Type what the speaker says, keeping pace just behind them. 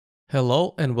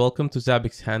Hello and welcome to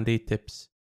Zabbix Handy Tips.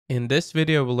 In this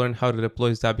video, we'll learn how to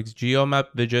deploy Zabbix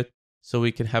Geomap widget so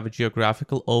we can have a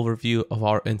geographical overview of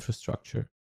our infrastructure.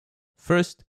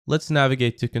 First, let's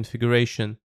navigate to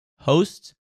Configuration,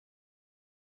 Hosts.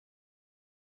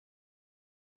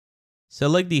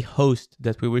 Select the host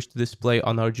that we wish to display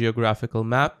on our geographical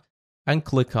map and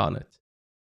click on it.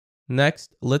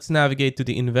 Next, let's navigate to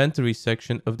the Inventory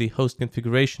section of the host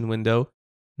configuration window.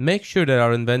 Make sure that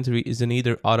our inventory is in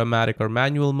either automatic or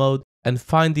manual mode and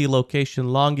find the location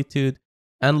longitude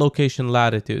and location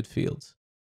latitude fields.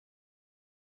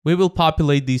 We will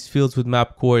populate these fields with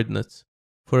map coordinates.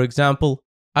 For example,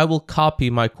 I will copy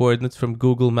my coordinates from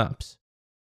Google Maps.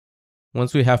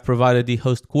 Once we have provided the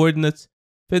host coordinates,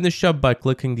 finish up by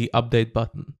clicking the Update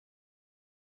button.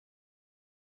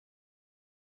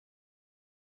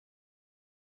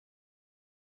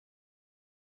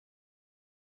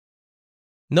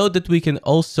 Note that we can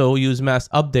also use mass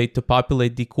update to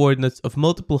populate the coordinates of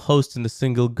multiple hosts in a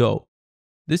single go.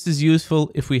 This is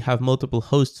useful if we have multiple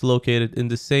hosts located in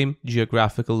the same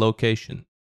geographical location.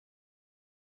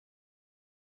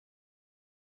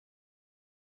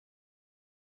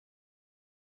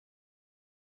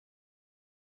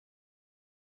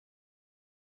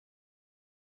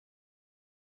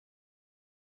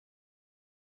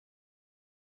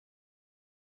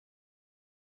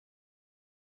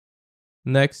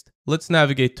 Next, let's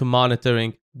navigate to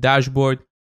Monitoring, Dashboard.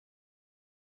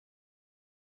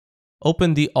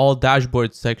 Open the All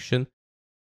Dashboards section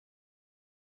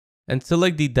and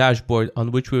select the dashboard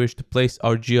on which we wish to place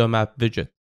our Geomap widget.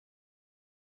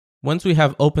 Once we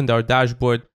have opened our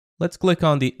dashboard, let's click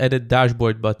on the Edit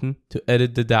Dashboard button to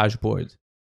edit the dashboard.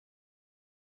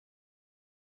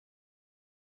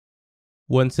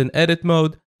 Once in edit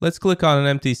mode, let's click on an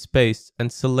empty space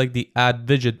and select the Add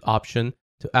Widget option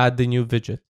to add the new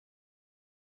widget.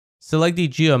 Select the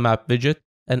Geomap widget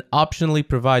and optionally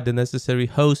provide the necessary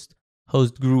host,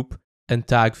 host group, and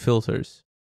tag filters.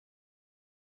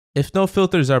 If no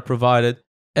filters are provided,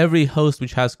 every host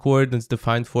which has coordinates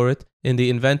defined for it in the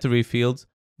inventory fields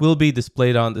will be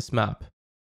displayed on this map.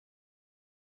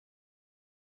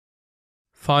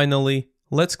 Finally,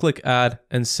 let's click Add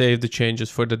and save the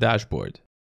changes for the dashboard.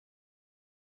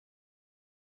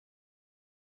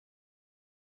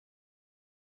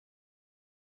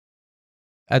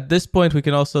 At this point, we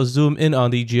can also zoom in on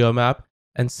the Geomap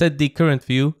and set the current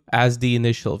view as the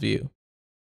initial view.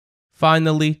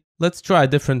 Finally, let's try a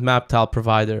different map tile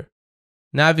provider.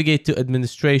 Navigate to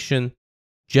Administration,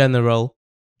 General,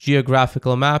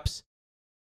 Geographical Maps,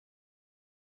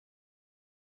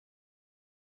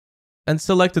 and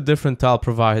select a different tile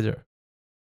provider.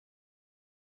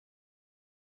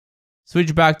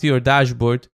 Switch back to your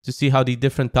dashboard to see how the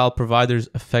different tile providers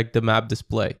affect the map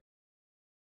display.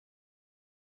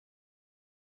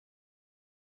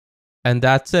 And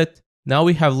that's it. Now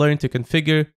we have learned to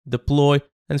configure, deploy,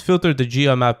 and filter the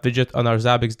Geomap widget on our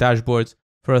Zabbix dashboards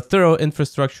for a thorough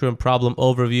infrastructure and problem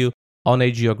overview on a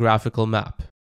geographical map.